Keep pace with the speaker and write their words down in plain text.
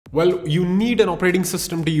Well, you need an operating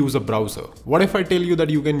system to use a browser. What if I tell you that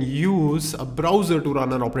you can use a browser to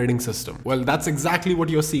run an operating system? Well, that's exactly what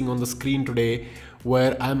you're seeing on the screen today,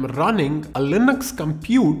 where I'm running a Linux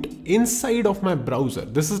compute inside of my browser.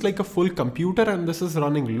 This is like a full computer and this is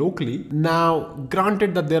running locally. Now,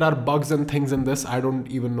 granted that there are bugs and things in this, I don't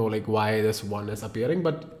even know like why this one is appearing,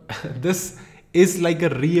 but this is like a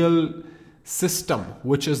real system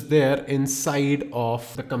which is there inside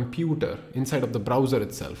of the computer, inside of the browser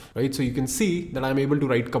itself, right? So you can see that I'm able to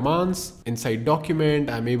write commands inside document.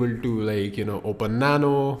 I'm able to like, open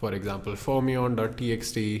Nano, for example,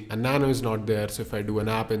 fermyon.txt, and Nano is not there. So if I do an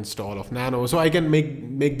app install of Nano, so I can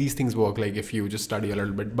make these things work like if you just study a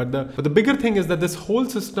little bit. But the bigger thing is that this whole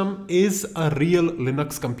system is a real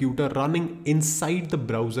Linux computer running inside the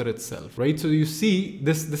browser itself, right? So you see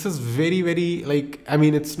this is very, very like, I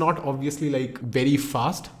mean, it's not obviously like very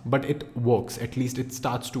fast, but it works. At least it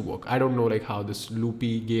starts to work. I don't know like how this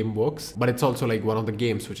loopy game works, but it's also like one of the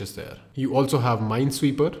games which is there. You also have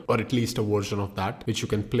Minesweeper, or at least a version of that, which you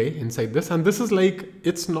can play inside this. And this is like,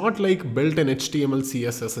 it's not like built in HTML,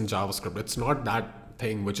 CSS and JavaScript. It's not that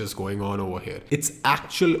thing which is going on over here. It's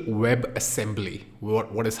actual web assembly,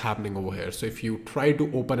 what is happening over here. So if you try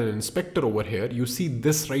to open an inspector over here, you see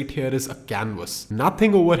this right here is a canvas.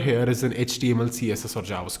 Nothing over here is in HTML, CSS or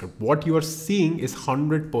JavaScript. What you are seeing is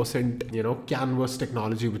 100% canvas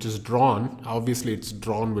technology, which is drawn. Obviously it's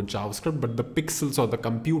drawn with JavaScript, but the pixels or the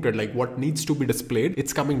computed, like what needs to be displayed,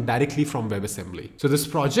 it's coming directly from WebAssembly. So this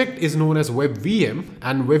project is known as WebVM,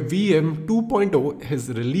 and WebVM 2.0 is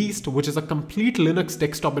released, which is a complete Linux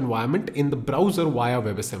desktop environment in the browser via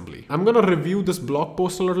WebAssembly. I'm gonna review this blog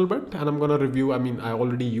post a little bit, and I'm gonna review, I mean, I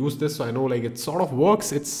already used this, so I know like it sort of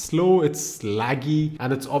works. It's slow, it's laggy,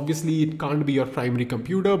 and it's obviously, it can't be your primary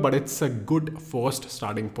computer, but it's a good first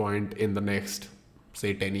starting point in the next,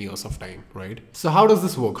 say 10 years of time, right? So how does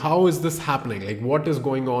this work? How is this happening? Like what is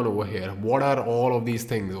going on over here? What are all of these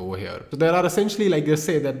things over here? So there are essentially, like they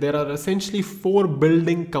say, that there are essentially 4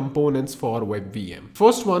 building components for WebVM.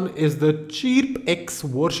 First one is the ChirpX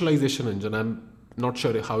virtualization engine. I'm not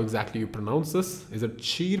sure how exactly you pronounce this. Is it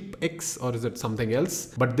ChirpX or is it something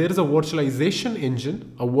else? But there is a virtualization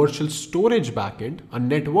engine, a virtual storage backend, a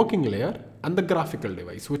networking layer, and the graphical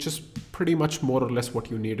device, which is pretty much more or less what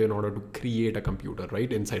you need in order to create a computer,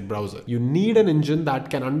 right? Inside browser. You need an engine that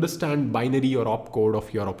can understand binary or opcode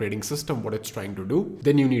of your operating system, what it's trying to do.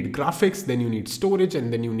 Then you need graphics, then you need storage,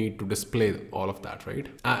 and then you need to display all of that, right?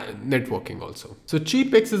 Networking also. So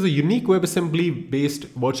ChirpX is a unique WebAssembly based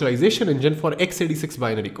virtualization engine for x86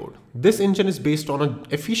 binary code. This engine is based on an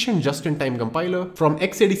efficient just-in-time compiler from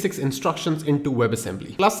x86 instructions into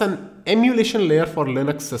WebAssembly, plus an emulation layer for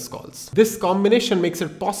Linux syscalls. This combination makes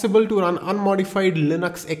it possible to run unmodified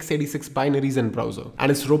Linux x86 binaries in browser, and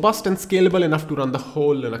it's robust and scalable enough to run the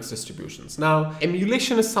whole Linux distributions. Now,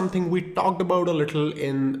 emulation is something we talked about a little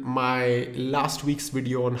in my last week's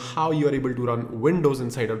video on how you are able to run Windows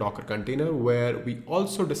inside a Docker container, where we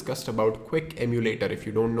also discussed about Quick Emulator. If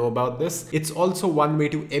you don't know about this, it's also one way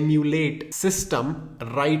to emulate system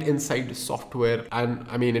right inside software, and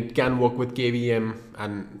I mean it can work with KVM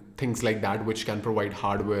and things like that, which can provide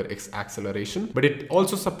hardware acceleration, but it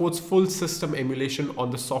also supports full system emulation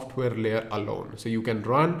on the software layer alone. So you can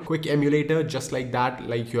run Quick Emulator just like that,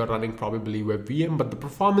 like you are running probably WebVM, but the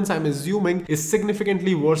performance, I'm assuming, is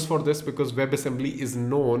significantly worse for this because WebAssembly is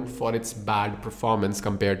known for its bad performance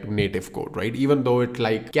compared to native code, right? Even though it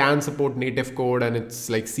like can support native code and it's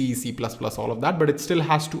like C, C++, all of that, but it still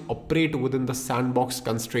has to operate within the sandbox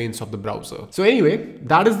constraints of the browser. So anyway,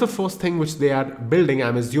 that is the first thing which they are building.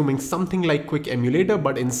 I'm assuming something like Quick Emulator,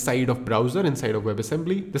 but inside of browser, inside of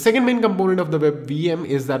WebAssembly. The second main component of the WebVM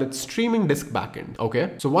is that it's streaming disk backend.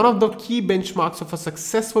 Okay, so one of the key benchmarks of a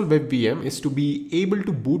successful WebVM is to be able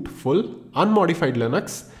to boot full unmodified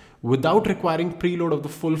Linux without requiring preload of the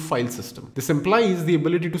full file system. This implies the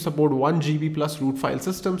ability to support 1 GB plus root file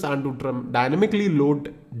systems and to dynamically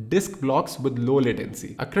load disk blocks with low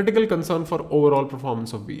latency, a critical concern for overall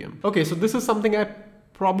performance of VM. Okay, so this is something I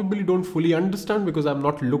probably don't fully understand because I've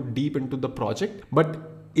not looked deep into the project, but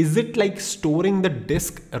is it like storing the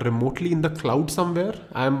disk remotely in the cloud somewhere?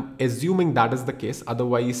 I'm assuming that is the case.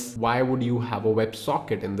 Otherwise, why would you have a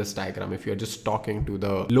WebSocket in this diagram if you're just talking to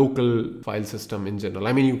the local file system in general?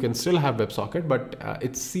 I mean, you can still have WebSocket, but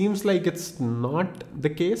it seems like it's not the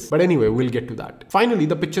case. But anyway, we'll get to that. Finally,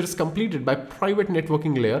 the picture is completed by private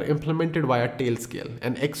networking layer implemented via Tailscale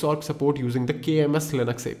and Xorg support using the KMS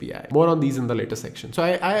Linux API. More on these in the later section. So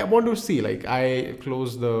I want to see, like, I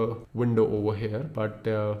close the window over here, but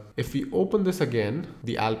if we open this again,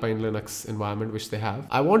 the Alpine Linux environment which they have,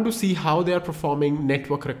 I want to see how they are performing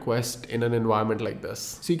network request in an environment like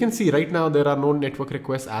this. So you can see right now there are no network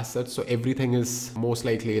requests as such, so everything is most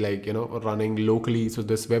likely like, you know, running locally. So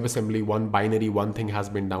this WebAssembly one binary one thing has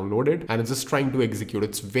been downloaded and it's just trying to execute.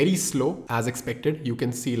 It's very slow as expected. You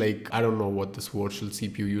can see, like, I don't know what this virtual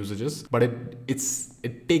CPU usage is, but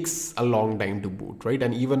it takes a long time to boot, right?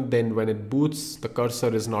 And even then when it boots, the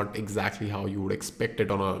cursor is not exactly how you would expect it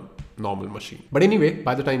on a normal machine. But anyway,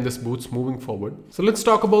 by the time this boots, moving forward. So let's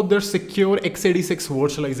talk about their secure x86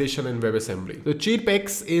 virtualization in WebAssembly. The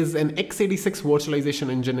CheapX is an x86 virtualization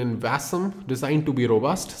engine in Wasm designed to be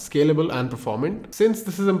robust, scalable, and performant. Since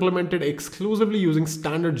this is implemented exclusively using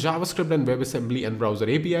standard JavaScript and WebAssembly and browser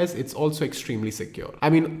APIs, it's also extremely secure. I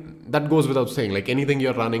mean, that goes without saying, like anything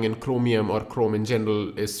you're running in Chromium or Chrome in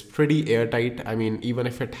general is pretty airtight. I mean, even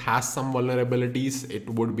if it has some vulnerabilities, it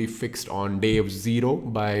would be fixed on day of zero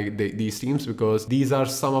by these teams, because these are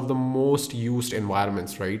some of the most used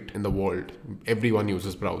environments, right, in the world. Everyone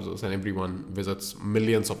uses browsers and everyone visits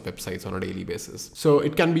millions of websites on a daily basis. So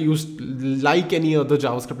it can be used like any other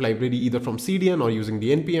JavaScript library, either from CDN or using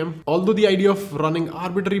the NPM. Although the idea of running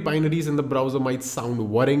arbitrary binaries in the browser might sound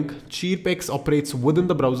worrying, CheapX operates within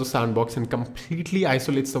the browser sandbox and completely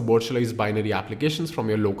isolates the virtualized binary applications from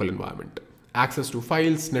your local environment. Access to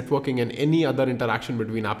files, networking, and any other interaction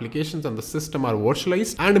between applications and the system are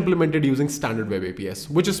virtualized and implemented using standard web APIs,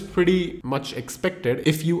 which is pretty much expected.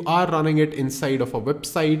 If you are running it inside of a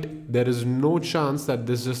website, there is no chance that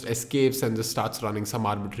this just escapes and just starts running some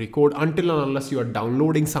arbitrary code until and unless you are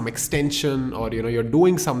downloading some extension or, you know, you're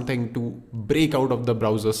doing something to break out of the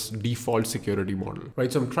browser's default security model,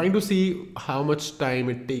 right? So I'm trying to see how much time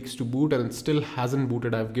it takes to boot, and it still hasn't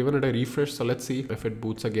booted. I've given it a refresh, so let's see if it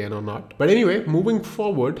boots again or not. But anyway, moving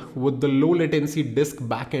forward with the low latency disk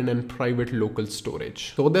backend and private local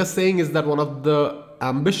storage. So what they're saying is that one of the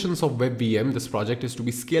ambitions of WebVM, this project, is to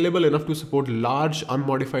be scalable enough to support large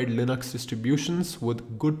unmodified Linux distributions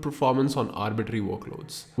with good performance on arbitrary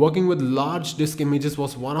workloads. Working with large disk images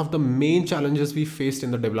was one of the main challenges we faced in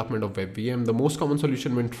the development of WebVM. The most common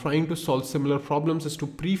solution when trying to solve similar problems is to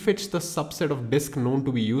prefetch the subset of disk known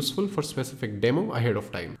to be useful for specific demo ahead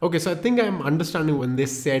of time. Okay, so I think I'm understanding when they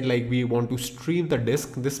said like we want to stream the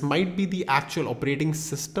disk, this might be the actual operating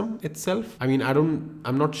system itself. I mean,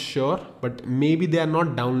 I'm not sure, but maybe they are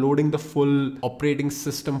not downloading the full operating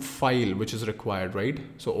system file which is required, right?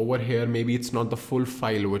 So over here, maybe it's not the full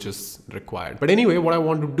file which is required. But anyway, what I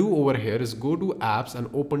want to do over here is go to apps and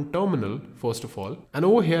open terminal first of all. And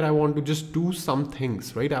over here, I want to just do some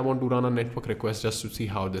things, right? I want to run a network request just to see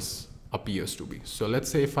how this appears to be. So let's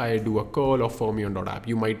say if I do a curl of fermyon.app,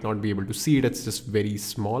 you might not be able to see it. It's just very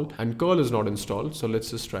small and curl is not installed. So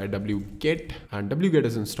let's just try wget, and wget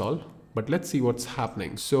is installed, but let's see what's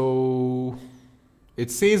happening. So it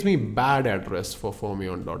says me bad address for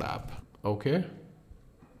fermyon.app. Okay.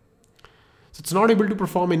 So it's not able to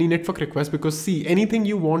perform any network request because see, anything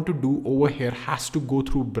you want to do over here has to go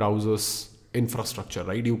through browser's infrastructure,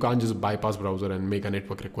 right? You can't just bypass browser and make a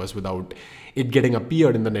network request without it getting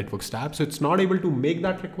appeared in the networks tab. So it's not able to make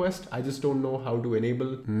that request. I just don't know how to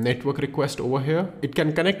enable network request over here. It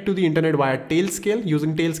can connect to the internet via Tailscale.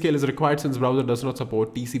 Using Tailscale is required since browser does not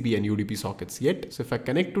support TCP and UDP sockets yet. So if I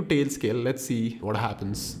connect to Tailscale, let's see what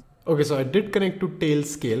happens. Okay, so I did connect to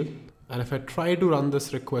Tailscale. And if I try to run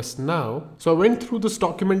this request now, so I went through this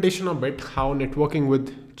documentation a bit, how networking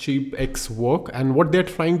with CheapX work. And what they're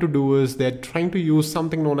trying to do is they're trying to use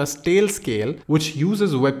something known as Tailscale, which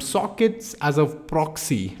uses WebSockets as a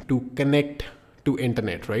proxy to connect to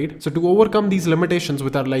internet, right? So to overcome these limitations,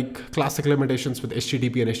 which are like classic limitations with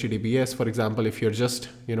HTTP and HTTPS, for example, if you're just,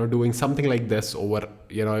 doing something like this over,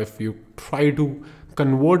 if you try to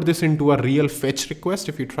convert this into a real fetch request,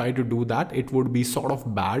 if you try to do that, it would be sort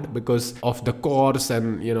of bad because of the cores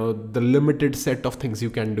and the limited set of things you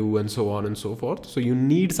can do and so on and so forth. So you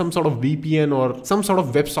need some sort of VPN or some sort of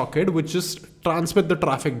WebSocket which just transmit the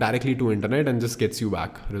traffic directly to internet and just gets you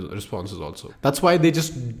back responses also. That's why they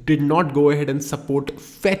just did not go ahead and support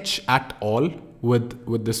fetch at all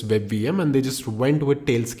with this WebVM, and they just went with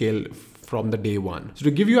Tailscale from the day one. So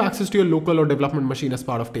to give you access to your local or development machine as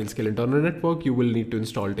part of Tailscale internal network, you will need to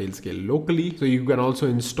install Tailscale locally. So you can also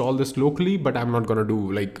install this locally, but I'm not going to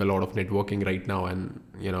do like a lot of networking right now and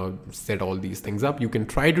set all these things up. You can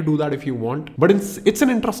try to do that if you want, but it's an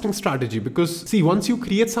interesting strategy because see, once you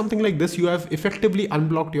create something like this, you have effectively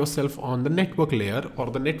unblocked yourself on the network layer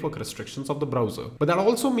or the network restrictions of the browser. But that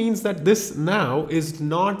also means that this now is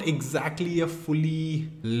not exactly a fully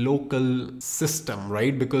local system,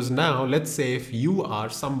 right? Because now let's say if you are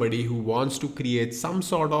somebody who wants to create some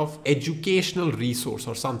sort of educational resource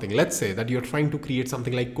or something, let's say that you're trying to create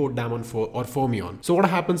something like Codemon or Fermyon. So what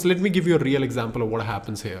happens, let me give you a real example of what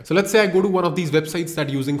happens here. So let's say I go to one of these websites that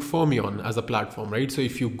using Fermyon as a platform, right? So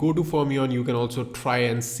if you go to Fermyon, you can also try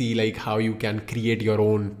and see like how you can create your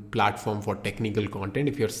own platform for technical content.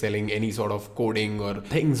 If you're selling any sort of coding or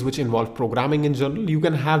things which involve programming in general, you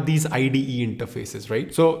can have these IDE interfaces,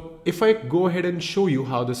 right? So if I go ahead and show you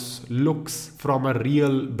how this looks from a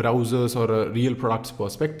real browsers or a real products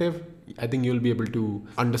perspective, I think you'll be able to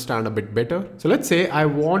understand a bit better. So let's say I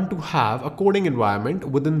want to have a coding environment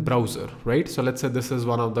within browser, right? So let's say this is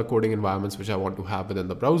one of the coding environments which I want to have within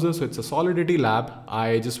the browser. So it's a Solidity lab.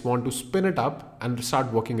 I just want to spin it up and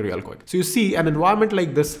start working real quick. So you see an environment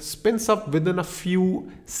like this spins up within a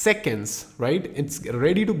few seconds, right? It's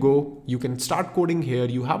ready to go. You can start coding here.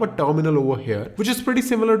 You have a terminal over here, which is pretty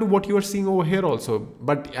similar to what you are seeing over here also.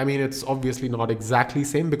 But I mean, it's obviously not exactly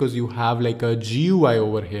same because you have like a GUI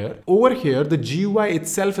over here. Over here, the GUI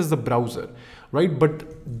itself is the browser, right? But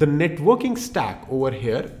the networking stack over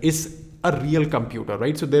here is a real computer,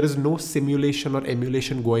 right? So there is no simulation or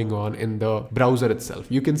emulation going on in the browser itself.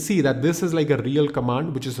 You can see that this is like a real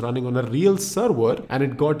command which is running on a real server and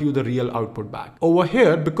it got you the real output back. Over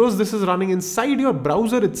here, because this is running inside your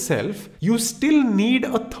browser itself, you still need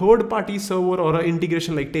a third-party server or an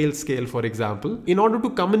integration like Tailscale, for example, in order to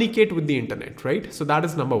communicate with the internet, right? So that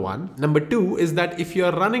is number one. Number two is that if you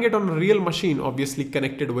are running it on a real machine, obviously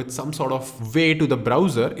connected with some sort of way to the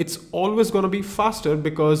browser, it's always going to be faster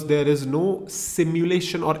because there is no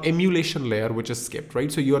simulation or emulation layer which is skipped,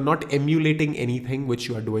 right? So you are not emulating anything which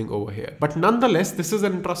you are doing over here. But nonetheless, this is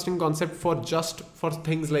an interesting concept for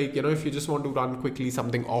things like, if you just want to run quickly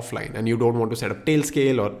something offline and you don't want to set up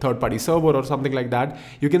Tailscale or third-party server or something like that,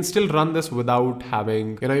 you can still run this without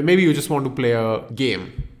having, maybe you just want to play a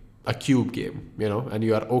game, a cube game, and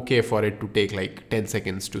you are okay for it to take like 10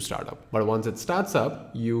 seconds to start up. But once it starts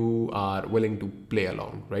up, you are willing to play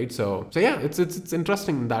along, right? So yeah, it's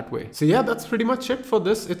interesting in that way. So yeah, that's pretty much it for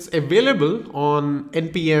this. It's available on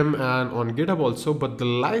NPM and on GitHub also, but the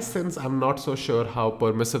license, I'm not so sure how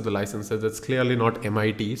permissive the license is. It's clearly not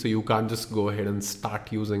MIT, so you can't just go ahead and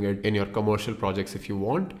start using it in your commercial projects if you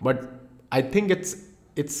want. But I think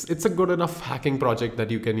it's a good enough hacking project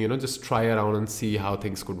that you can, just try around and see how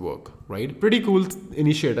things could work, right? Pretty cool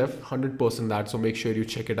initiative, 100% that. So make sure you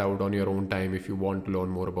check it out on your own time if you want to learn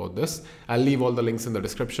more about this. I'll leave all the links in the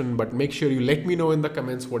description, but make sure you let me know in the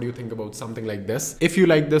comments what you think about something like this. If you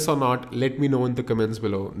like this or not, let me know in the comments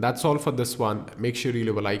below. That's all for this one. Make sure you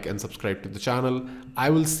leave a like and subscribe to the channel. I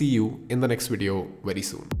will see you in the next video very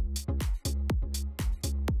soon.